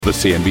The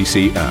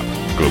CNBC app.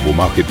 Global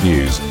market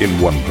news in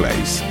one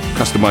place.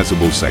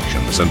 Customizable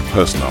sections and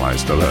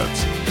personalized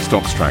alerts.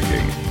 Stocks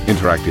tracking,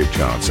 interactive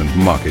charts and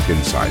market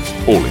insights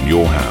all in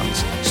your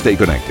hands. Stay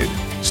connected.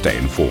 Stay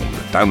informed.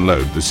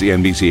 Download the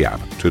CNBC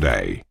app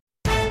today.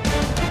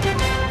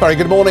 Very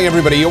good morning,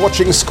 everybody. You're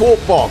watching Squawk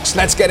Box.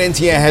 Let's get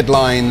into your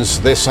headlines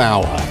this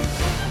hour.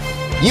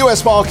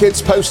 US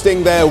markets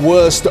posting their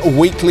worst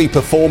weekly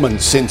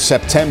performance since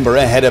September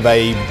ahead of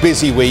a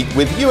busy week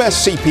with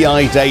US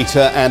CPI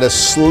data and a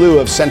slew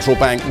of central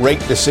bank rate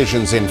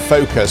decisions in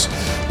focus.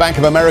 Bank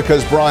of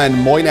America's Brian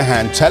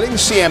Moynihan telling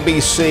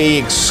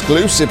CNBC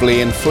exclusively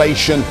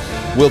inflation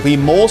will be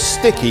more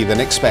sticky than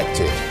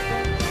expected.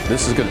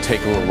 This is going to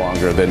take a little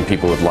longer than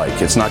people would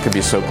like. It's not going to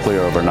be so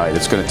clear overnight.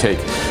 It's going to take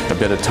a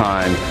bit of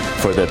time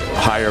for the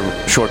higher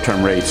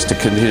short-term rates to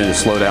continue to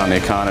slow down the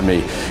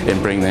economy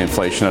and bring the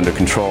inflation under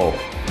control.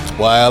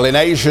 Well, in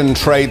Asian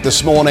trade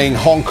this morning,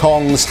 Hong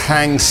Kong's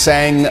Hang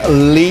Seng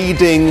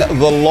leading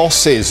the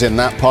losses in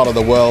that part of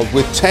the world,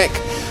 with tech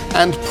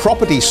and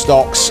property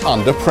stocks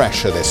under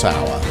pressure this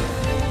hour.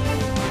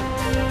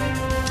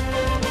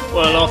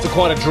 Well, after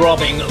quite a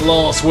drubbing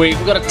last week,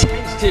 we've got a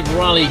tentative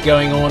rally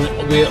going on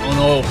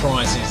oil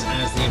prices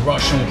as the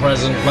Russian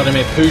President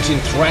Vladimir Putin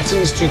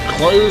threatens to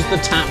close the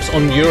taps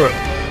on Europe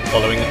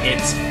following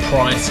its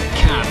price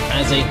cap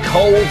as a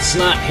cold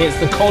snap hits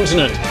the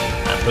continent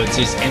and puts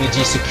its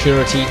energy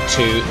security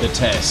to the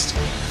test.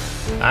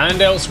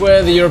 And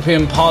elsewhere, the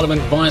European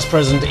Parliament Vice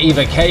President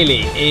Eva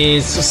Kaili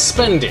is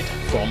suspended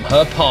from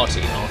her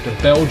party after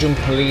Belgian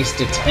police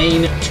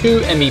detain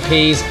 2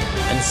 MEPs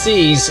and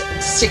seize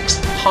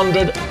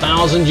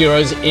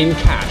 €600,000 in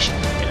cash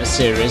in a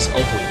series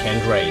of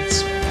weekend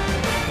raids.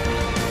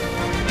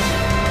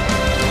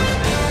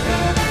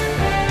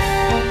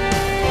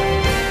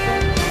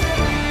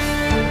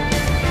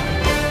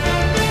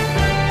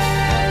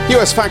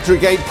 US factory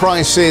gate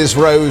prices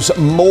rose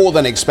more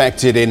than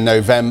expected in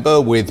November,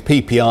 with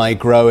PPI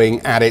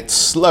growing at its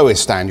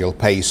slowest annual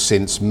pace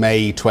since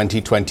May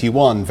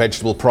 2021.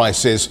 Vegetable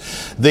prices,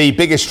 the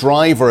biggest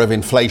driver of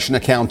inflation,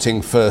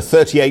 accounting for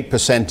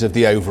 38% of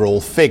the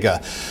overall figure.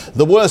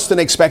 The worse than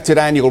expected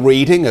annual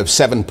reading of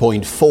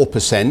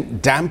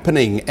 7.4%,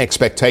 dampening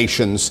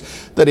expectations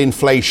that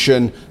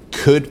inflation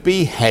could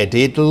be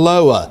headed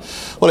lower.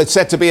 Well, it's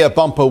set to be a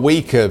bumper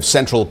week of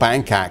central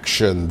bank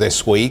action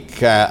this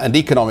week and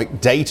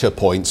economic data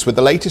points, with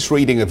the latest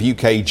reading of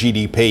UK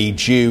GDP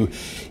due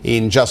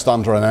in just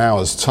under an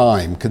hour's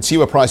time.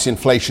 Consumer price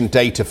inflation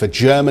data for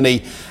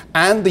Germany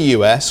and the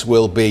US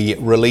will be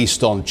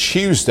released on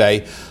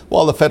Tuesday,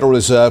 while the Federal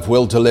Reserve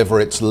will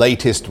deliver its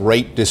latest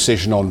rate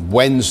decision on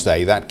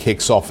Wednesday. That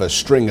kicks off a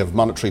string of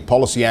monetary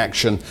policy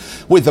action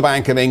with the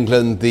Bank of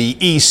England, the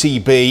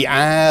ECB,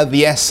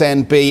 the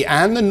SNB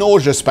and the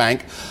Norges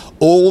Bank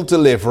all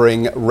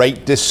delivering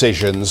rate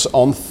decisions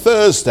on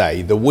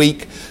Thursday. The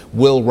week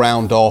will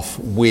round off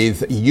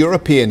with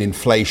European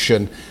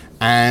inflation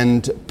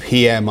and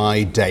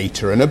PMI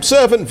data. And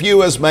observant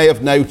viewers may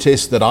have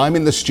noticed that I'm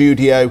in the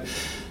studio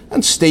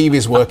and Steve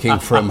is working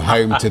from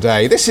home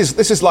today. This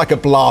is like a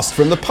blast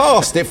from the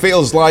past. It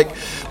feels like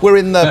we're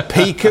in the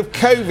peak of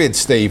COVID,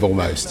 Steve,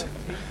 almost.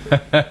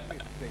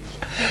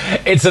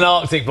 It's an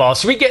Arctic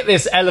blast. Should we get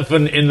this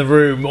elephant in the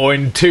room or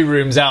in 2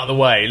 rooms out of the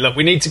way? Look,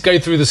 we need to go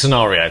through the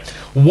scenario.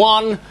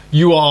 1,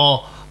 you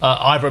are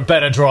either a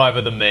better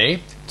driver than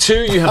me.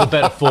 2, you have a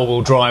better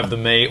four-wheel drive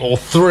than me, or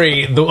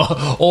 3,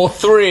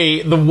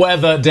 the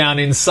weather down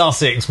in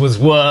Sussex was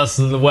worse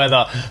than the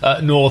weather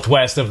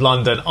northwest of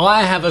London.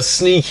 I have a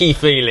sneaky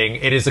feeling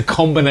it is a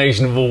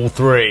combination of all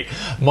 3.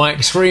 My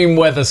extreme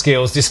weather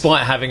skills,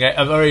 despite having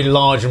a very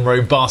large and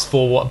robust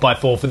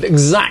 4x4 for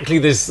exactly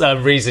this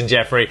reason,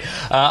 Jeffrey.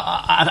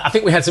 I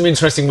think we had some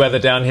interesting weather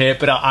down here,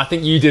 but I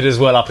think you did as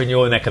well up in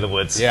your neck of the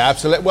woods. Yeah,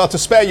 absolutely. Well, to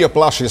spare your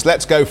blushes,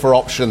 let's go for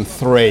option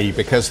 3,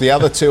 because the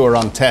other 2 are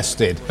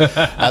untested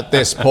at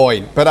this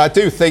point. But I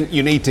do think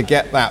you need to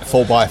get that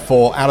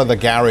 4x4 out of the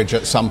garage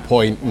at some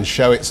point and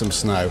show it some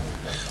snow.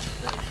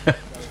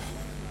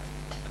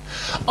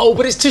 Oh,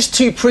 but it's just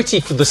too pretty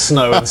for the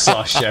snow and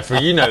slush, Jeffrey.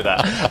 You know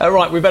that. All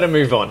right, we better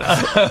move on.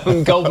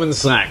 Goldman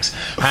Sachs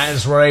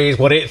has raised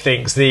what it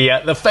thinks the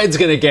Fed's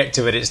going to get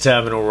to at its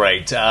terminal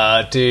rate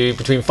to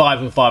between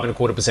 5 and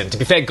 5.25%. To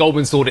be fair,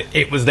 Goldman's thought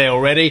it was there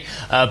already,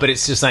 but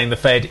it's just saying the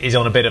Fed is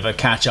on a bit of a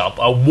catch-up.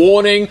 A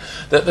warning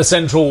that the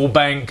central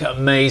bank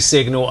may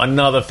signal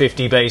another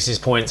 50 basis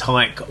points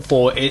hike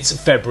for its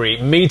February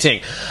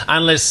meeting.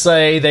 Analysts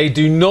say they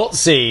do not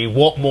see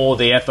what more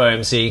the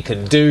FOMC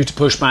can do to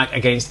push back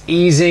against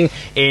easing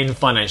in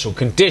financial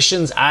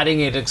conditions, adding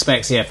it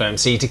expects the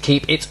FOMC to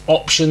keep its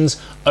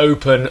options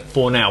open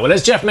for now. Well,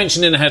 as Jeff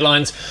mentioned in the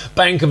headlines,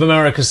 Bank of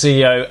America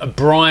CEO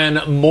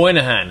Brian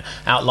Moynihan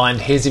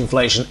outlined his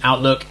inflation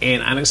outlook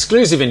in an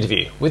exclusive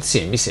interview with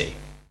CNBC.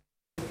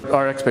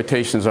 Our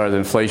expectations are that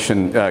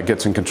inflation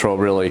gets in control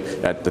really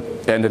at the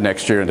end of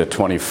next year into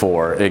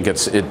 24. It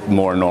gets it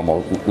more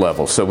normal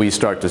levels. So we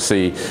start to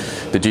see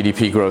the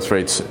GDP growth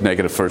rates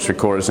negative first 3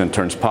 quarters and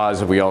turns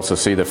positive. We also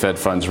see the Fed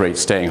funds rate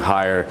staying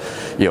higher,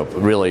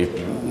 really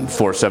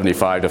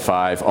 4.75 to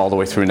 5 all the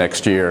way through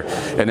next year.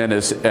 And then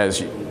as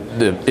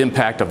the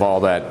impact of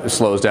all that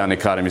slows down the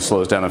economy,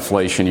 slows down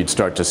inflation, you'd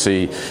start to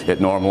see it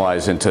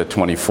normalize into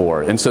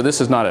 24. And so this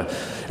is not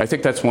I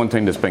think that's one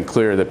thing that's been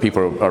clear that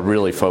people are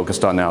really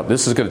focused on now.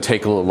 This is going to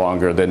take a little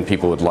longer than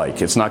people would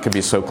like. It's not going to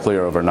be so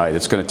clear overnight.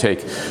 It's going to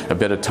take a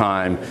bit of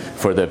time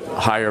for the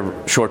higher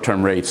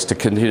short-term rates to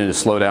continue to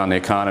slow down the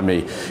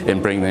economy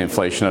and bring the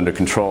inflation under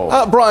control.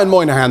 Brian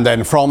Moynihan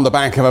then from the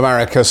Bank of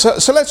America.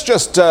 So let's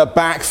just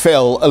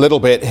backfill a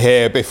little bit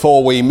here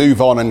before we move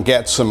on and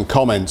get some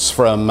comments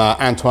from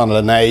Antoine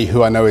Lenné,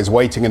 who I know is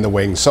waiting in the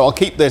wings. So I'll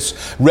keep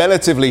this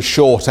relatively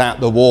short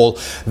at the wall.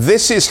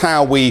 This is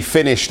how we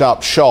finished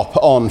up shop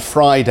on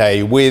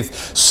Friday, with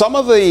some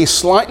of the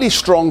slightly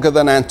stronger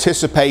than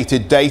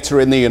anticipated data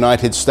in the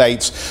United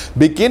States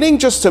beginning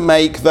just to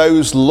make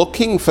those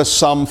looking for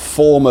some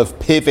form of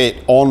pivot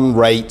on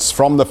rates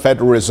from the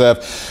Federal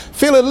Reserve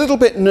feel a little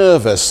bit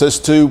nervous as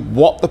to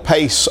what the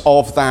pace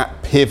of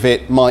that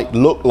pivot might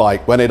look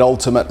like when it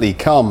ultimately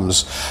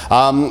comes.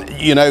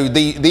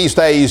 These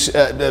days,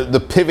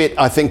 the pivot,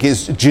 I think,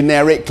 is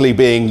generically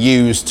being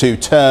used to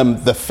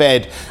term the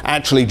Fed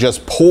actually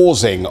just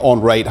pausing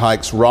on rate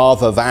hikes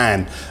rather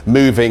than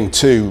moving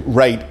to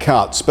rate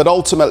cuts. But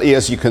ultimately,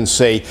 as you can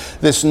see,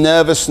 this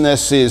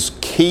nervousness is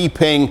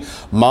keeping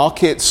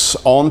markets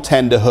on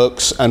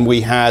tenterhooks, and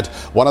we had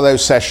one of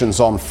those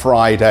sessions on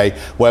Friday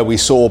where we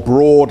saw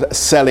broad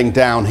selling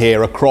down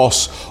here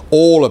across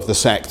all of the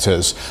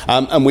sectors,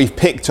 and we've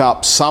picked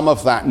up some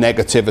of that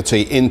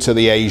negativity into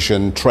the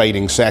Asian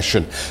trading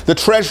session. The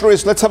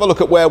Treasuries, let's have a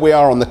look at where we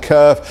are on the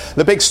curve.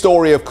 The big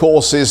story, of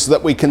course, is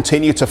that we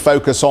continue to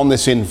focus on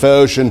this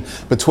inversion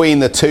between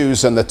the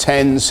 2s and the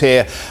 10s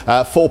here.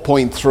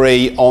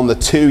 4.3 on the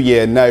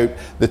 2-year note,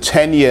 the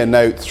 10-year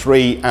note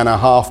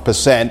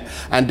 3.5%,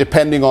 and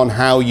depending on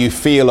how you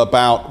feel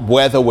about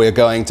whether we're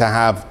going to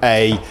have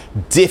a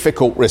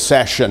difficult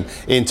recession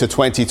into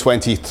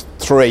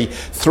 2023,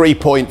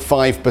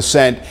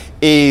 3.5%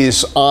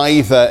 is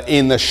either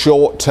in the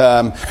short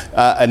term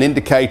an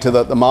indicator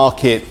that the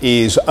market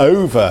is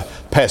over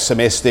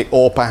pessimistic,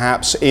 or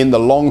perhaps in the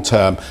long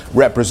term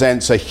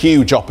represents a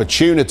huge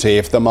opportunity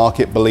if the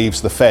market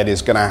believes the Fed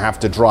is going to have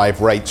to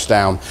drive rates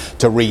down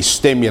to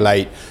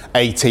re-stimulate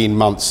 18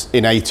 months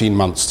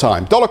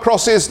time. Dollar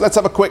crosses, let's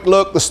have a quick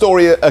look. The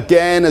story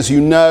again, as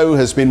you know,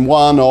 has been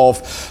one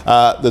of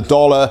the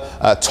dollar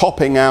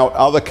topping out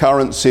other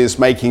currencies,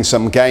 making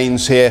some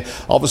gains here.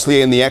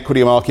 Obviously in the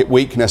equity market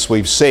weakness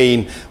we've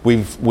seen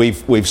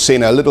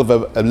a little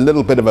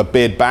bit of a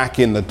bid back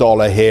in the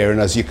dollar here,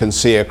 and as you can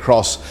see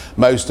across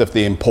most of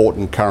the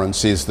important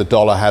currencies, the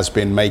dollar has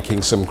been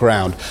making some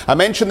ground. I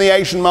mentioned the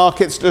Asian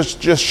markets,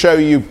 just show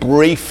you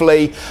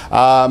briefly.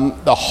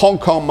 The Hong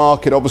Kong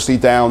market obviously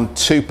down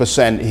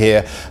 2%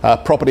 here.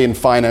 Property and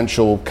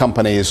financial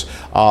companies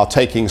are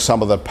taking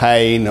some of the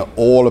pain.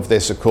 All of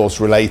this, of course,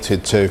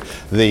 related to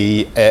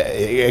the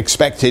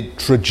expected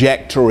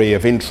trajectory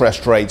of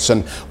interest rates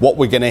and what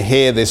we're going to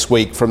hear this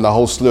week from the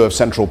whole slew of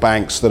central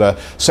banks that are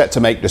set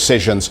to make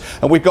decisions.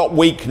 And we've got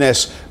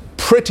weakness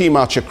pretty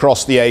much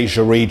across the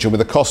Asia region, with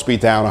the Kospi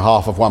down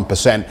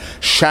 0.5%,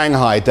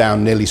 Shanghai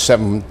down nearly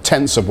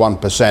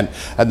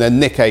 0.7%, and the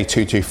Nikkei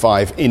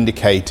 225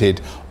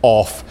 indicated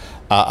off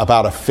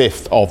about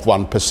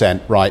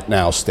 0.1% right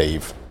now,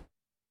 Steve.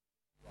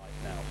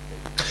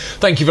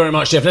 Thank you very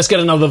much, Jeff. Let's get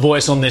another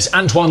voice on this.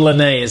 Antoine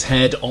Lenné is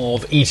head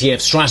of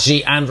ETF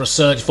strategy and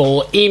research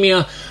for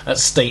EMEA at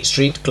State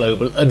Street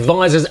Global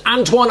Advisors.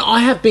 Antoine,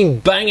 I have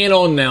been banging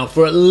on now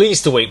for at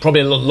least a week,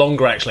 probably a lot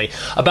longer actually,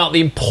 about the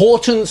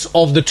importance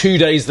of the 2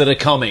 days that are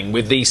coming,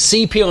 with the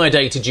CPI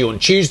data due on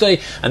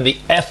Tuesday and the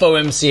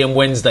FOMC on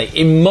Wednesday.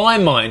 In my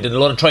mind, and a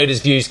lot of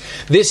traders' views,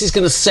 this is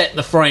going to set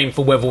the frame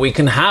for whether we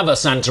can have a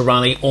Santa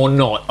rally or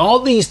not.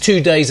 Are these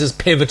 2 days as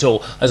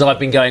pivotal as I've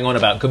been going on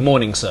about? Good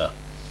morning, sir.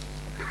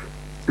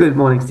 Good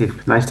morning,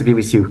 Steve. Nice to be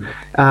with you.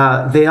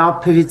 They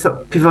are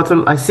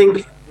pivotal. I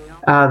think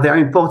they are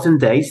important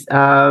days.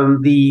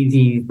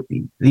 The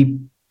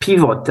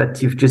pivot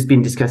that you've just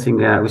been discussing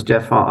with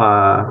Jeff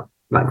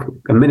like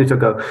a minute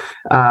ago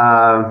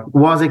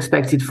was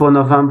expected for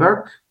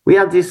November. We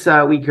had this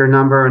weaker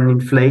number on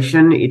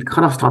inflation. It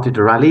kind of started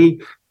to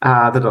rally.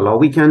 The dollar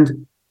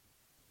weakened,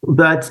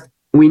 but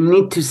we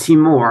need to see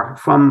more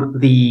from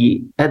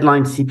the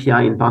headline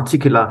CPI in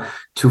particular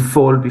to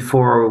fall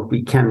before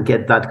we can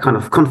get that kind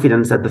of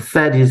confidence that the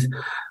Fed is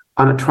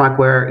on a track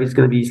where it's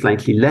going to be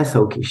slightly less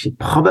hawkish. It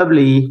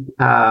probably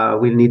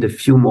will need a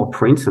few more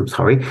prints, I'm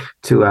sorry,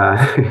 to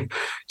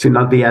to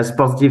not be as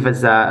positive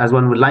as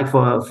one would like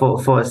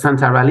for a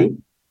Santa rally.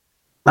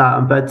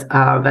 But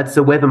that's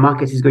the way the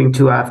market is going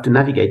to have to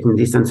navigate in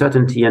this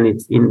uncertainty, and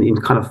it's in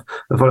kind of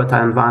a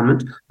volatile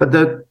environment. But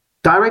the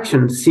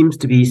direction seems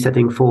to be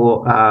setting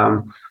for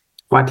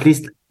at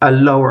least a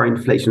lower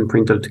inflation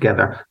print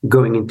altogether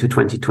going into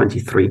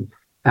 2023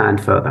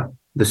 and further.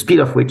 The speed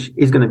of which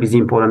is going to be the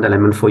important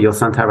element for your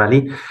Santa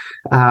rally.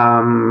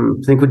 I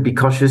think we'd be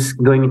cautious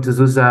going into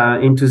those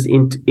into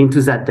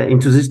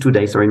these 2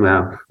 days,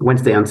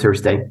 Wednesday and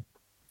Thursday.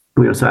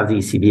 We also have the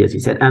ECB, as you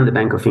said, and the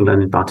Bank of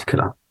England in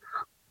particular.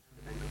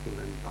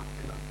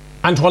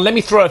 Antoine, let me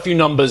throw a few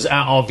numbers at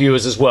our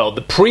viewers as well.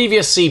 The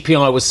previous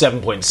CPI was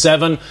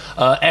 7.7.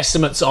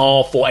 Estimates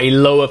are for a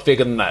lower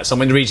figure than that,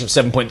 somewhere in the region of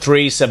 7.3,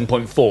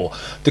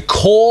 7.4. The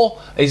core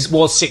was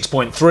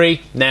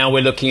 6.3. Now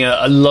we're looking at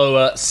a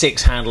lower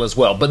 6 handle as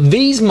well. But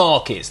these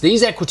markets,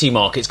 these equity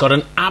markets, got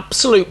an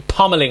absolute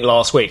pummeling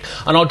last week.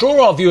 And I'll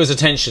draw our viewers'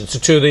 attention to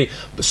two of the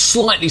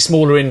slightly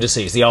smaller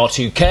indices. The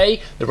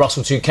R2K, the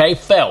Russell 2K,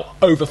 fell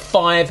over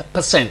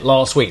 5%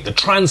 last week. The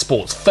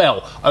transports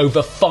fell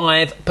over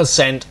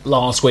 5%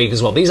 last week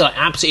as well. These are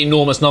absolutely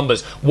enormous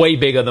numbers, way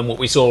bigger than what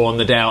we saw on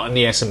the Dow and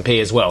the S&P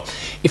as well.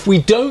 If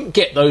we don't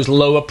get those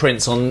lower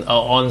prints on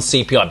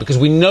CPI, because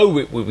we know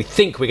we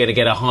think we're going to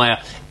get a higher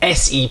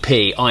SEP,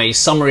 i.e.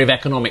 Summary of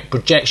Economic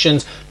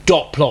Projections,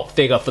 dot plot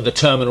figure for the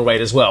terminal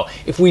rate as well.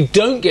 If we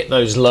don't get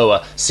those lower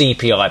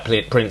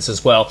CPI prints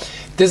as well,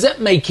 does that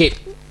make it,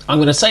 I'm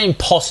going to say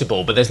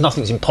impossible, but there's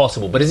nothing's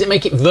impossible, but does it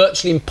make it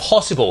virtually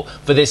impossible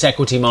for this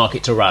equity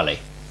market to rally?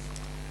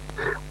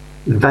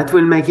 That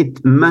will make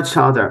it much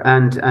harder,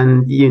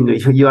 and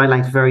you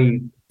highlight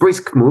very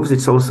brisk moves.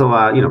 It's also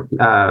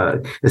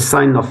a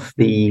sign of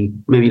the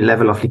maybe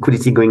level of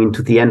liquidity going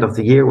into the end of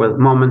the year, where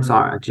movements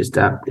are just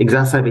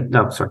exacerbated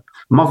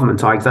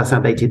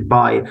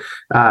by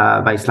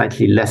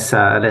slightly less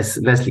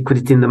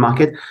liquidity in the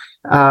market.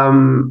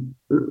 The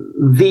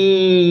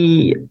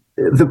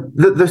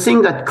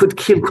thing that could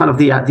kill kind of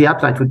the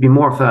appetite would be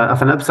more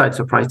of an upside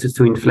surprise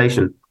to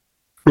inflation.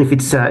 If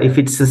it's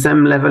the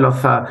same level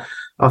of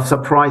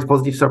surprise,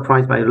 positive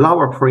surprise by a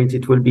lower print,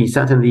 it will be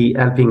certainly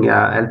helping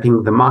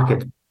the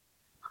market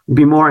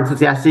be more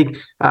enthusiastic.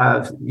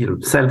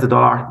 Sell the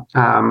dollar,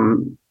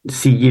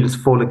 see yields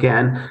fall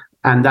again,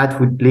 and that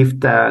would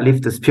lift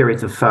the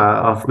spirit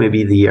of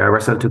maybe the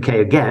Russell 2K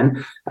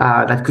again.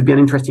 That could be an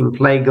interesting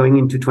play going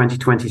into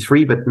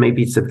 2023, but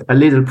maybe it's a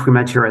little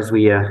premature as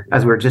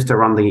we're just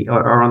around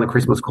the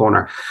Christmas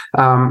corner.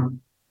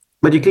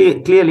 But you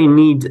clearly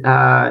need,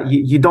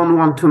 you don't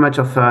want too much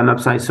of an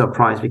upside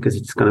surprise, because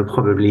it's going to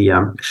probably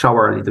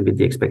shower a little bit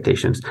the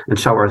expectations and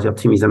shower the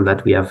optimism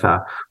that we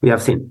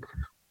have seen.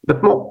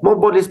 But more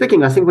broadly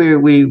speaking, I think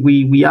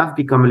we have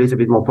become a little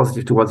bit more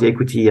positive towards the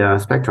equity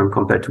spectrum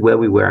compared to where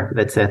we were,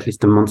 let's say, at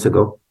least a month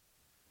ago,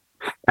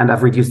 and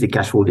have reduced the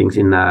cash holdings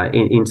in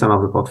some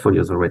of the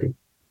portfolios already.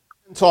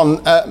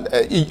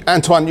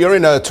 Antoine, you're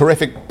in a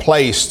terrific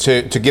place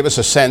to give us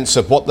a sense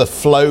of what the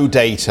flow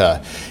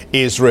data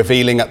is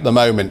revealing at the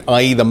moment,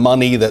 i.e. the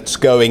money that's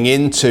going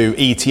into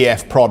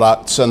ETF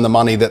products and the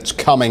money that's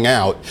coming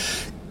out.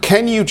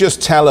 Can you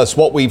just tell us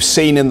what we've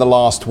seen in the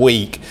last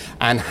week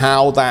and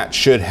how that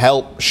should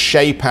help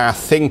shape our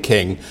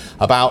thinking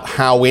about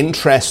how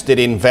interested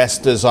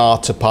investors are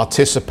to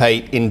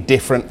participate in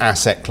different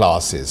asset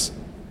classes?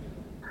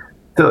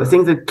 So I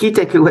think the key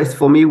takeaways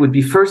for me would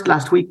be, first,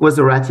 last week was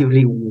a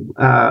relatively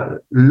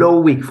low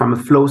week from a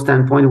flow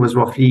standpoint. It was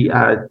roughly,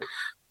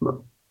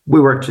 we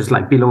were just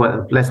like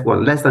below less than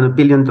 $1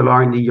 billion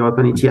in the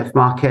European ETF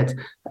market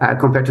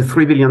compared to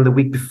 $3 billion the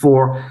week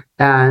before.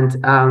 And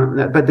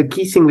but the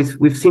key thing is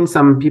we've seen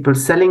some people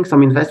selling,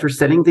 some investors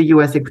selling the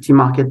US equity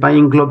market,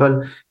 buying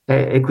global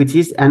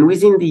equities, and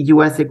within the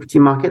US equity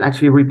market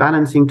actually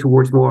rebalancing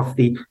towards more of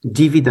the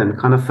dividend,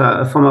 kind of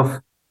a form of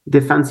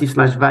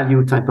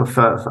defensive/value type of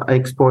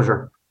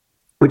exposure,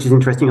 which is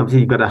interesting.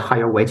 Obviously, you've got a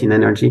higher weight in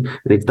energy, and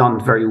it's done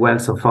very well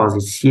so far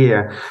this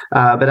year.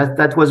 But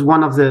that was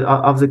one of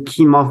the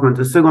key movements.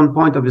 The second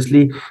point,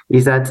 obviously,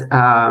 is that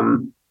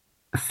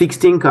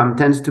fixed income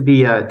tends to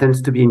be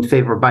in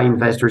favor by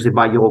investors. They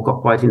buy Euro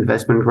corporate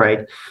investment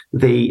grade.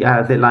 They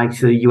like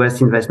the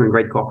US investment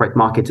grade corporate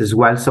market as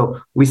well.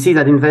 So we see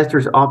that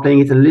investors are playing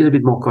it a little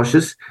bit more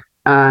cautious.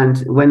 And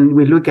when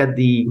we look at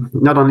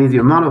not only the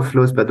amount of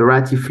flows, but the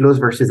relative flows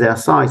versus their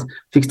size,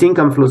 fixed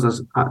income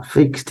flows are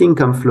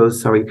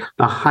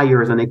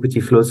higher than equity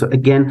flows. So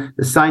again,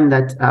 the sign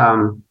that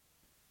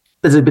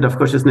there's a bit of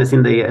cautiousness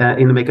in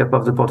the makeup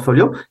of the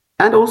portfolio,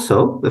 and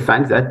also the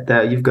fact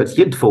that you've got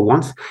yield for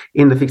once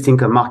in the fixed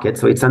income market.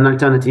 So it's an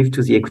alternative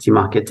to the equity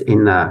market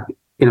in a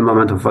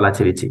moment of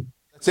volatility.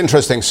 It's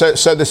interesting. So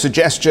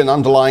the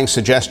underlying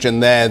suggestion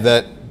there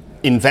that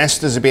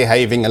investors are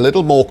behaving a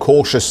little more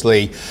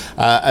cautiously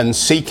and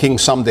seeking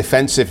some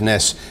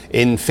defensiveness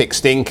in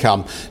fixed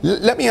income.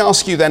 Let me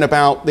ask you then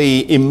about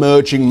the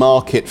emerging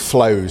market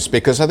flows,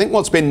 because I think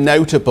what's been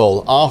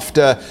notable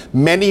after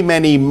many,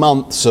 many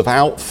months of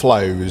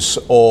outflows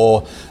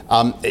or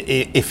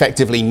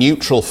effectively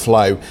neutral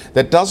flow,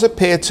 there does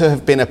appear to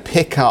have been a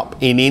pickup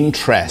in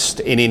interest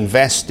in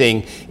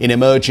investing in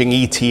emerging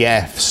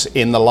ETFs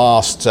in the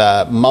last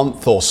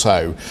month or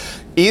so.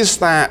 Is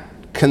that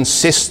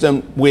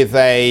consistent with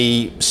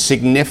a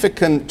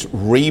significant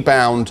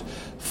rebound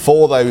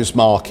for those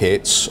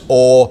markets,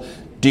 or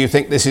do you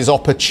think this is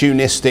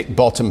opportunistic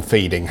bottom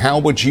feeding? How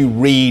would you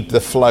read the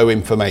flow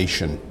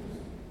information?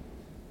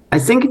 I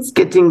think it's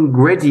getting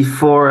ready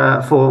for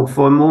a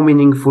more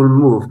meaningful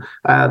move.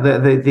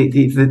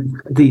 The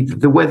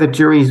way the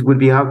juries would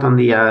be out on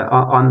the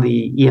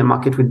EM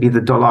market would be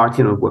the dollar.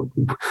 You know,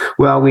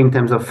 where are we in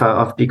terms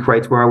of peak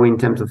rates? Where are we in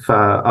terms of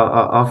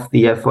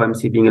the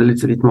FOMC being a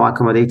little bit more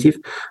accommodative?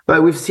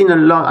 But we've seen a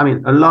lot. I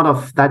mean, a lot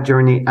of that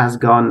journey has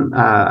gone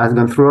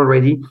through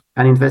already,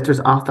 and investors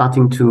are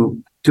starting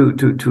to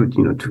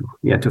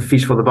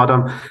fish for the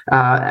bottom.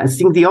 I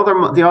think the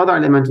other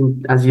element,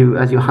 as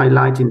you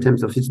highlight, in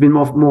terms of, it's been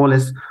more or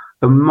less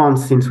a month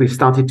since we've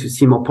started to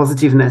see more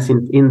positiveness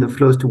in the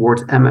flows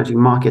towards emerging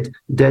market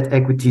debt,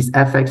 equities,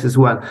 FX as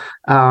well,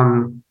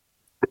 and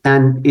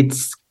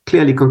it's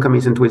clearly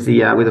concomitant with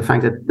the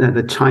fact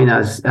that China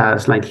is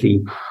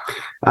slightly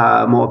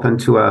more open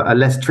to a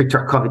less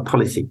stricter COVID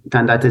policy,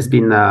 and that has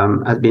been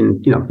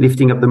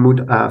lifting up the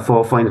mood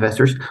for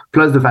investors.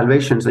 Plus, the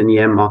valuations in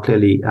EM are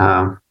clearly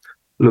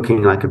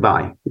looking like a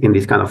buy in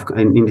this kind of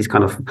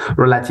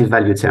relative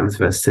value terms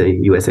versus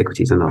US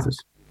equities and others.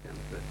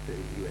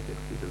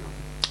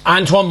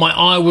 Antoine, my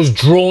eye was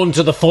drawn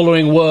to the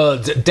following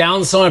words.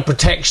 Downside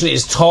protection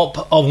is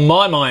top of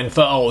mind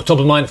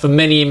for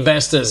many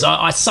investors.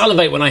 I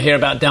salivate when I hear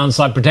about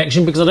downside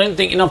protection because I don't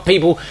think enough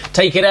people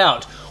take it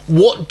out.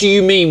 What do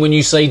you mean when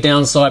you say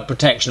downside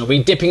protection? Are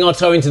we dipping our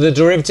toe into the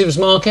derivatives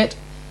market?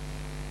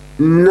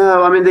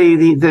 No, I mean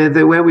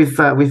the way we've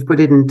put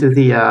it into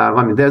the.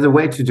 There's a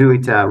way to do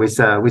it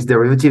with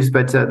derivatives,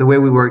 but the way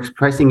we were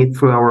expressing it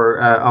through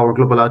our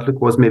global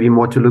outlook was maybe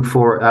more to look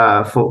for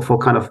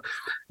kind of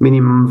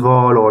minimum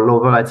vol or low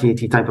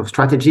volatility type of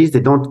strategies. They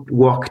don't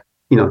work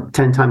 10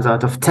 times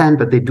out of 10,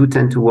 but they do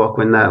tend to work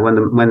when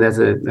there's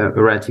a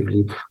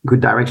relatively good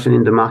direction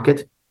in the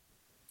market.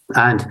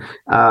 And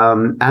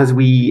as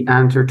we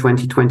enter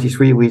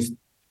 2023 with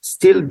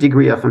still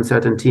degree of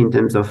uncertainty in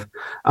terms of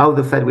how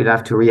the Fed will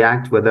have to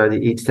react, whether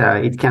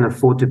it can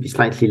afford to be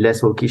slightly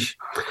less hawkish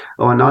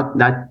or not,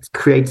 that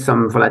creates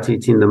some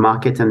volatility in the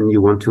market, and you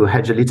want to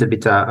hedge a little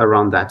bit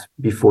around that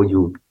before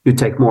you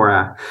take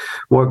more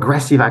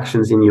aggressive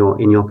actions in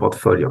your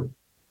portfolio.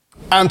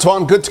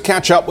 Antoine, good to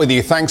catch up with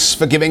you. Thanks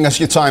for giving us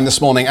your time this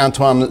morning.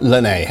 Antoine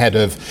Lenné, Head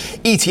of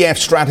ETF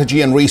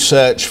Strategy and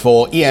Research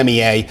for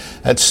EMEA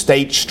at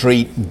State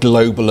Street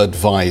Global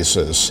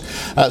Advisors.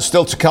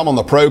 Still to come on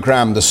the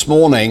programme this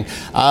morning,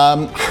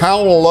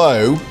 how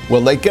low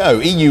will they go?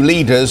 EU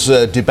leaders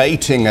are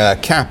debating a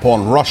cap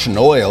on Russian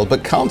oil,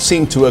 but can't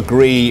seem to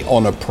agree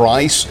on a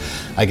price.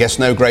 I guess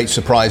no great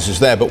surprises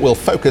there, but we'll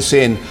focus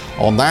in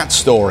on that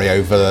story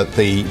over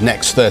the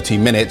next 30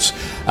 minutes.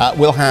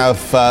 We'll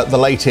have the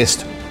latest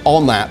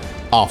on that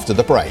after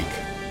the break.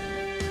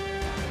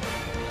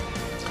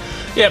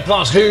 Yeah,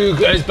 plus who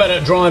is better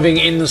at driving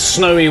in the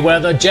snowy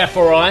weather, Jeff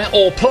or I?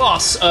 Or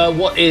plus,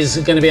 what is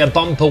going to be a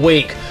bumper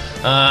week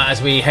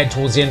as we head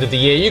towards the end of the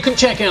year? You can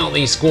check out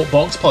the Squawk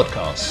Box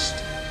podcast.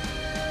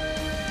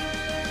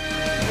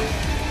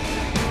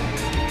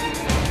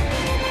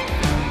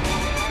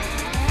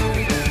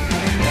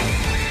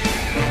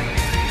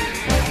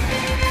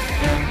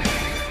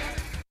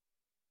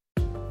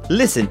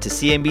 Listen to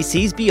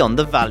CNBC's Beyond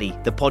the Valley,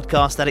 the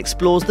podcast that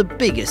explores the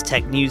biggest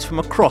tech news from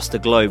across the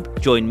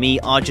globe. Join me,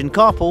 Arjun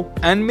Karpal.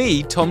 And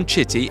me, Tom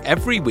Chitty,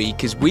 every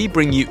week as we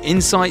bring you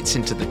insights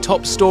into the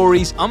top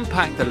stories,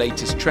 unpack the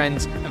latest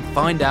trends, and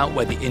find out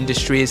where the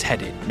industry is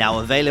headed. Now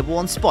available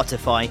on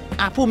Spotify,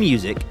 Apple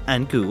Music,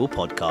 and Google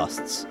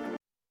Podcasts.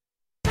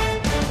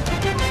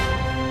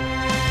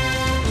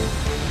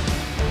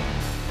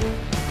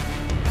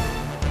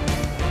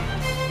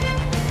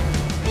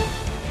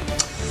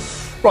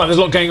 Right, there's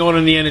a lot going on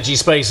in the energy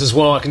space as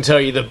well. I can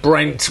tell you that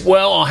Brent,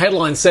 well, our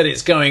headline said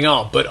it's going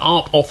up, but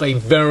up off a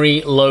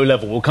very low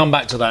level. We'll come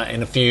back to that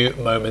in a few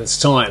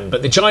moments' time.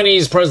 But the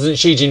Chinese President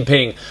Xi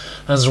Jinping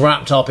has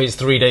wrapped up his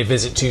 3-day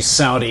visit to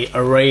Saudi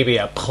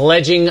Arabia,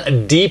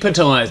 pledging deeper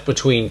ties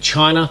between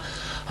China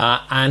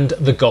and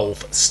the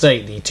Gulf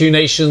state. The two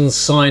nations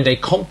signed a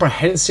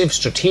comprehensive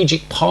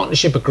strategic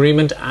partnership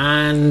agreement,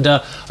 and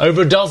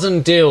over a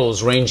dozen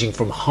deals ranging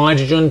from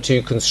hydrogen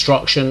to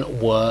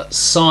construction were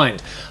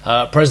signed.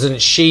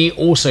 President Xi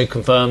also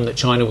confirmed that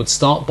China would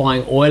start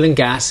buying oil and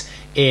gas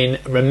in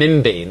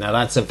renminbi. Now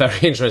that's a very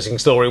interesting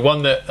story,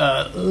 one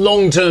that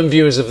long-term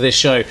viewers of this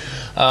show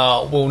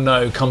will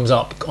know comes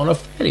up on a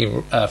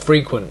fairly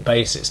frequent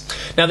basis.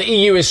 Now the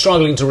EU is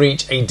struggling to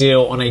reach a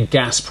deal on a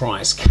gas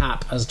price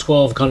cap as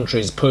 12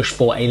 countries push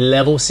for a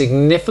level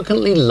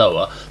significantly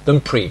lower than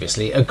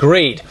previously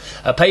agreed.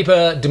 A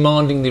paper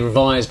demanding the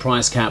revised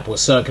price cap was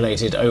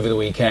circulated over the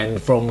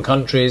weekend from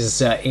countries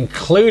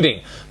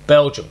including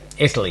Belgium,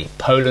 Italy,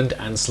 Poland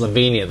and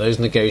Slovenia. Those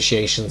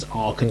negotiations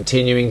are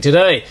continuing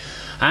today.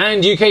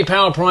 And UK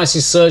power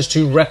prices surged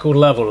to record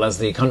level as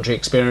the country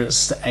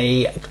experienced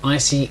a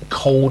icy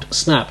cold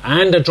snap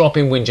and a drop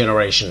in wind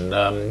generation.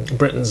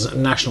 Britain's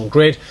National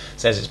Grid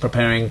says it's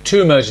preparing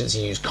 2 emergency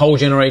use coal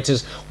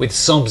generators with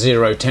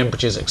sub-zero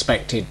temperatures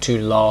expected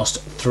to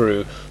last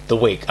through the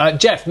week.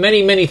 Jeff,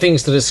 many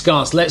things to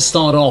discuss. Let's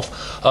start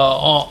off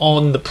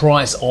on the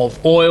price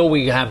of oil.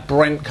 We have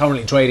Brent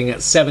currently trading at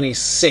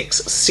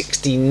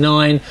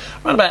 76.69,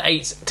 around about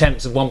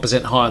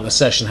 0.8% higher in the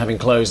session, having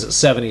closed at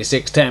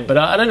 76.10. But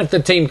I don't know if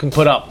the team can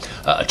put up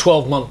a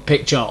 12-month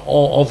picture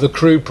of the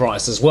crude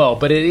price as well.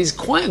 But it is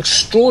quite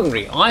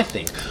extraordinary, I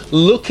think,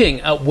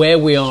 looking at where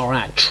we are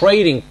at,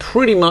 trading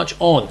pretty much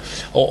on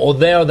or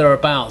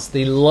thereabouts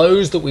the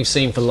lows that we've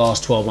seen for the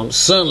last 12 months,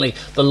 certainly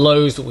the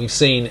lows that we've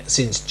seen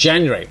since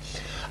January.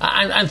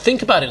 And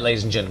think about it,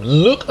 ladies and gentlemen.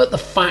 Look at the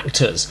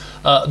factors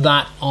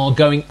that are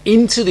going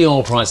into the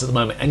oil price at the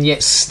moment, and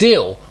yet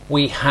still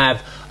we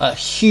have a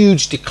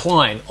huge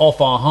decline off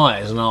our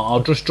highs. And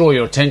I'll just draw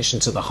your attention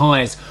to the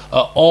highs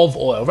of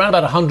oil, around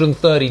about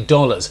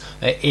 $130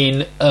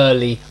 in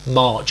early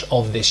March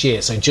of this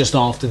year, so just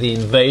after the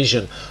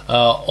invasion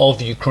of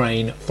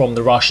Ukraine from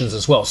the Russians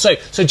as well. So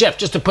Jeff,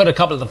 just to put a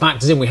couple of the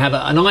factors in, we have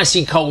an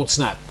icy cold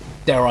snap.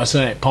 Dare I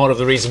say it, part of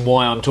the reason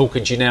why I'm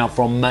talking to you now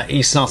from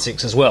East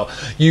Sussex as well.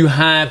 You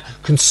have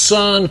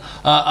concern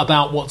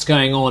about what's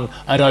going on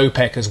at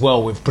OPEC as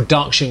well, with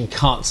production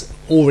cuts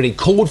already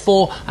called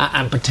for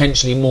and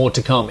potentially more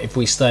to come if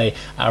we stay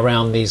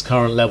around these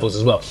current levels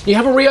as well. You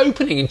have a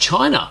reopening in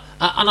China.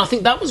 And I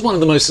think that was one of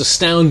the most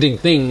astounding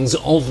things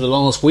of the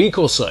last week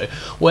or so,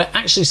 where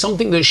actually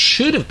something that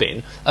should have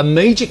been a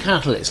major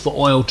catalyst for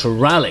oil to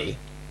rally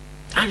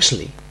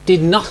actually did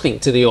nothing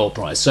to the oil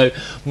price. So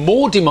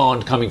more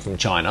demand coming from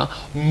China,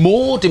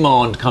 more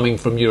demand coming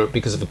from Europe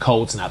because of the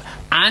cold snap,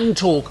 and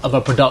talk of a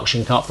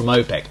production cut from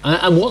OPEC.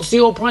 And what's the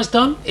oil price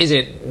done? Is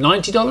it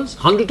 $90,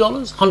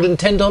 $100,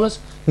 $110?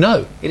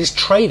 No, it is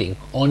trading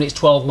on its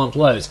 12-month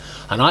lows.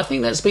 And I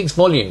think that speaks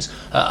volumes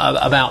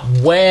about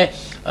where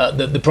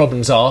the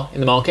problems are in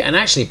the market, and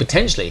actually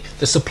potentially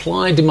the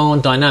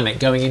supply-demand dynamic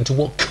going into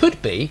what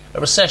could be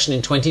a recession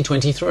in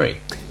 2023.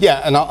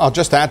 Yeah, and I'll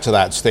just add to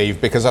that, Steve,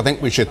 because I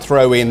think we should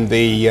throw in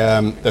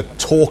the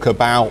talk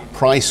about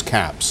price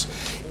caps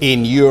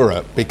in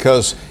Europe,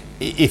 because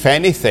if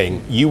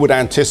anything, you would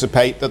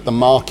anticipate that the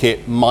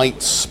market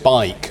might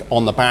spike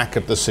on the back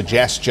of the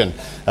suggestion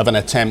of an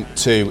attempt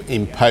to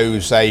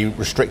impose a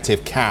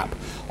restrictive cap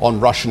on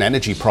Russian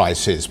energy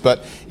prices.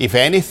 But if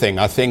anything,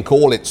 I think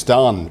all it's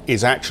done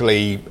is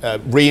actually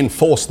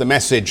reinforce the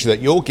message that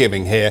you're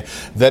giving here,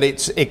 that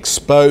it's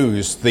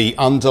exposed the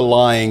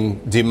underlying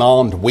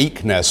demand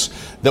weakness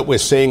that we're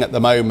seeing at the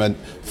moment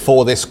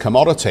for this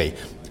commodity.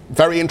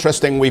 Very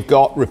interesting. We've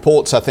got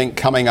reports, I think,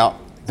 coming up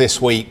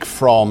this week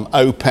from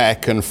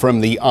OPEC and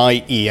from the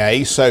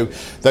IEA. So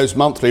those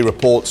monthly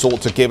reports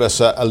ought to give us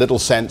a little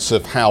sense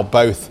of how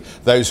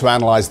both those who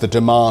analyse the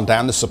demand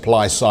and the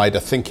supply side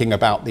are thinking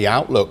about the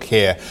outlook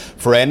here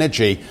for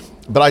energy.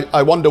 But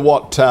I wonder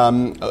what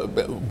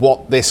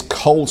this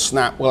cold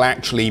snap will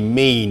actually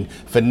mean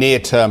for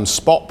near-term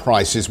spot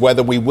prices,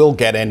 whether we will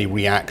get any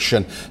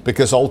reaction,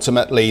 because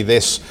ultimately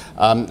this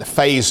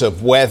phase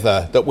of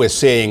weather that we're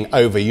seeing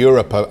over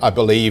Europe, I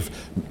believe,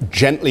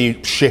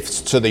 gently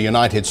shifts to the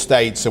United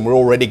States, and we're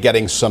already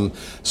getting some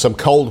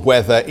cold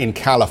weather in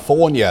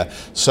California.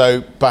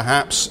 So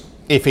perhaps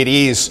if it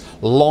is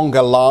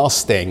longer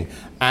lasting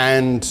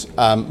and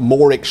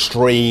more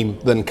extreme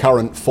than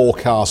current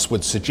forecasts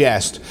would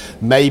suggest,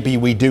 maybe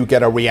we do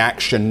get a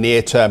reaction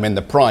near term in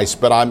the price.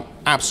 But I'm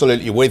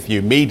absolutely with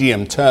you.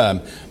 Medium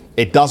term,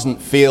 it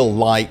doesn't feel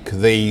like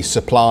the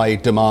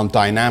supply-demand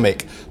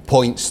dynamic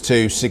points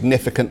to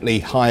significantly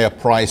higher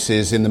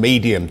prices in the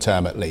medium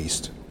term, at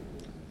least.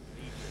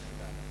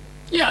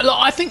 Yeah, look,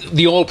 I think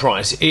the oil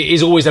price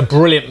is always a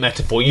brilliant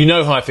metaphor. You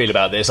know how I feel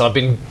about this. I've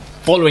been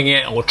following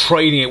it or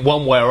trading it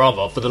one way or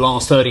other for the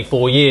last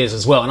 34 years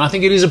as well. And I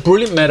think it is a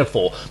brilliant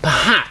metaphor,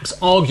 perhaps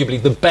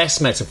arguably the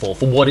best metaphor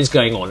for what is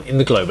going on in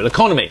the global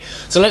economy.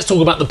 So let's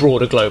talk about the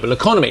broader global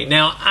economy.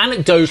 Now,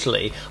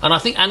 anecdotally, and I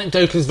think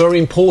anecdotally is very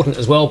important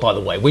as well, by the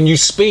way, when you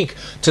speak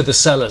to the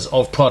sellers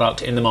of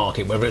product in the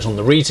market, whether it's on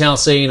the retail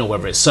scene or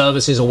whether it's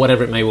services or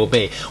whatever it may well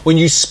be, when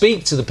you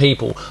speak to the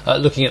people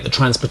looking at the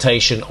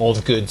transportation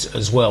of goods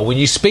as well, when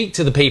you speak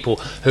to the people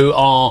who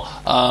are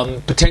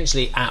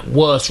potentially at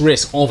worse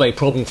risk of a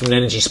problem from an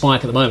energy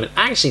spike at the moment,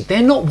 actually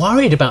they're not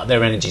worried about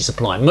their energy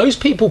supply. Most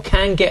people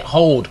can get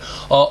hold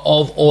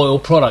of oil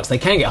products. They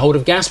can get hold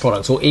of gas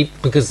products, or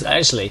because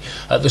actually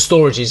the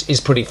storage is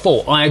pretty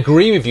full. I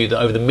agree with you that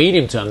over the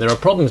medium term there are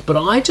problems, but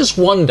I just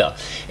wonder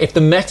if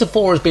the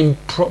metaphor has been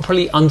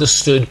properly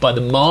understood by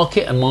the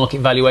market and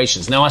market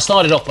valuations. Now, I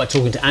started off by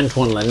talking to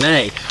Antoine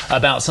Lanet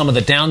about some of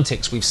the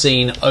downticks we've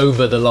seen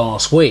over the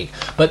last week,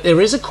 but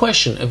there is a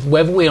question of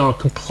whether we are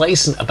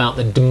complacent about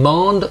the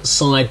demand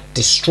side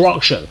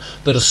destruction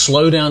that a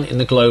slowdown in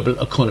the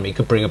global economy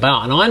could bring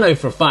about. And I know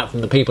for a fact from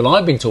the people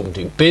I've been talking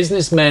to,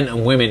 businessmen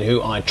and women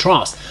who I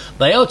trust,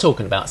 they are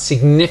talking about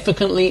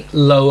significantly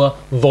lower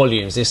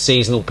volumes this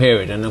seasonal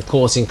period. And of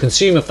course, in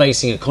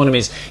consumer-facing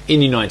economies in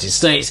the United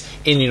States,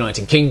 in the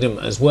United Kingdom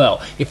as well,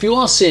 if you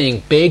are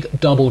seeing big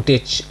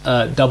double-digit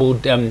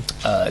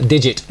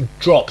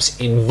drops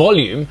in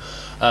volume,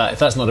 if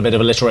that's not a bit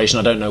of alliteration,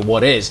 I don't know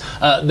what is,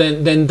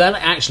 then that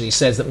actually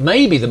says that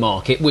maybe the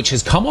market, which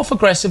has come off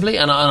aggressively,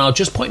 and I'll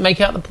just make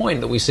out the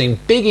point that we've seen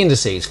big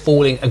indices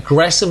falling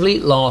aggressively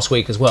last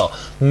week as well,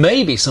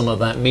 maybe some of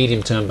that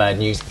medium-term bad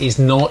news is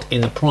not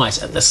in the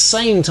price. At the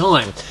same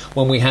time,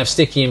 when we have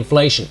sticky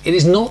inflation, it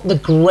is not the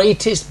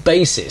greatest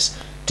basis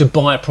to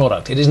buy a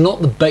product. It is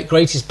not the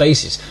greatest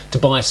basis to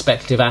buy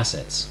speculative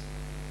assets.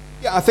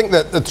 Yeah, I think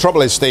that the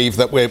trouble is, Steve,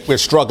 that we're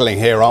struggling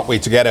here, aren't we,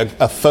 to get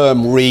a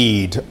firm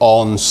read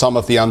on some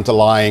of the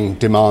underlying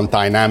demand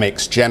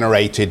dynamics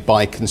generated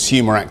by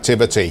consumer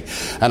activity.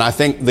 And I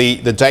think the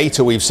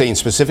data we've seen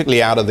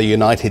specifically out of the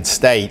United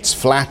States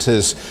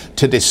flatters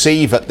to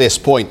deceive at this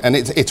point. And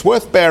it's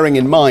worth bearing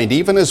in mind,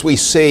 even as we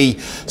see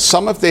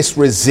some of this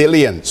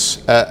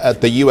resilience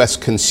at the US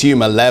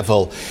consumer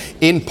level,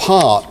 in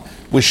part,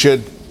 we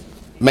should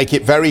make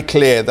it very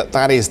clear that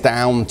that is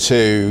down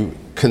to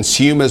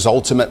consumers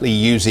ultimately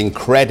using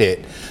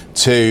credit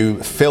to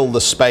fill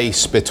the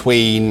space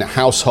between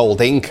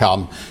household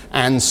income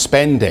and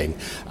spending.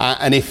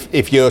 And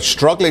if you're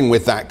struggling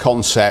with that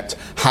concept,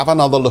 have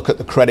another look at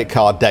the credit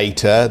card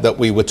data that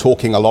we were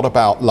talking a lot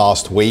about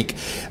last week.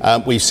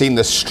 We've seen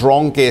the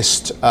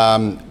strongest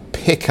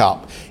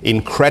pickup in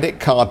credit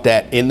card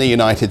debt in the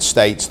United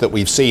States that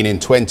we've seen in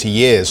 20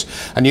 years.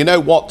 And you know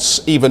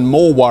what's even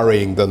more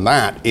worrying than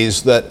that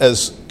is that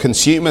as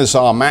consumers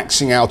are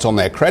maxing out on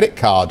their credit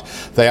card,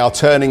 they are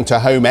turning to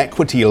home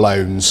equity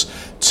loans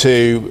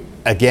to,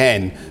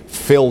 again,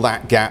 fill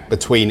that gap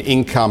between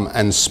income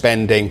and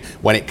spending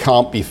when it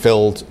can't be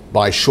filled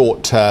by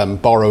short-term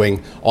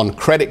borrowing on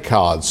credit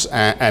cards.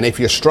 And if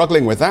you're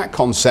struggling with that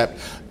concept,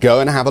 go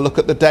and have a look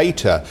at the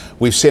data.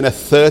 We've seen a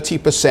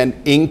 30%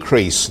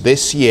 increase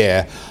this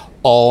year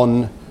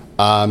on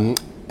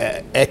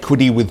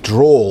equity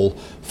withdrawal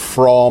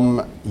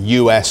from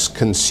US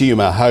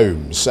consumer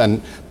homes.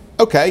 And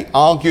okay,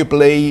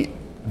 arguably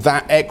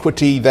that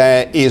equity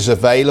there is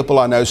available.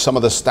 I know some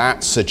of the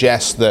stats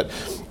suggest that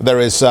there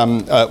is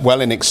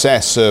well in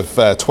excess of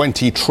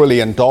 $20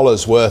 trillion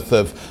worth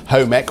of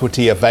home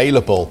equity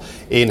available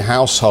in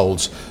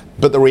households.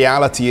 But the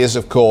reality is,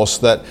 of course,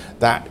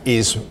 that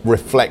is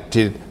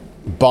reflected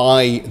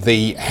by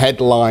the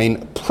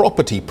headline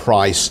property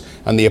price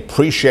and the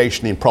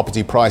appreciation in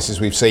property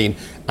prices we've seen,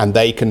 and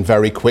they can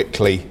very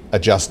quickly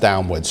adjust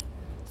downwards.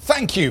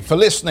 Thank you for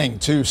listening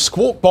to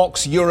Squawk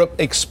Box Europe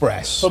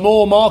Express. For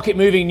more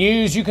market-moving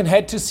news, you can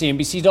head to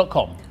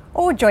cnbc.com.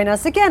 Or join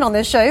us again on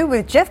the show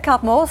with Jeff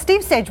Cutmore,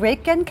 Steve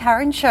Sedgwick and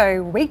Karen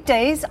Cho,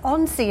 weekdays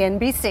on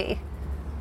CNBC.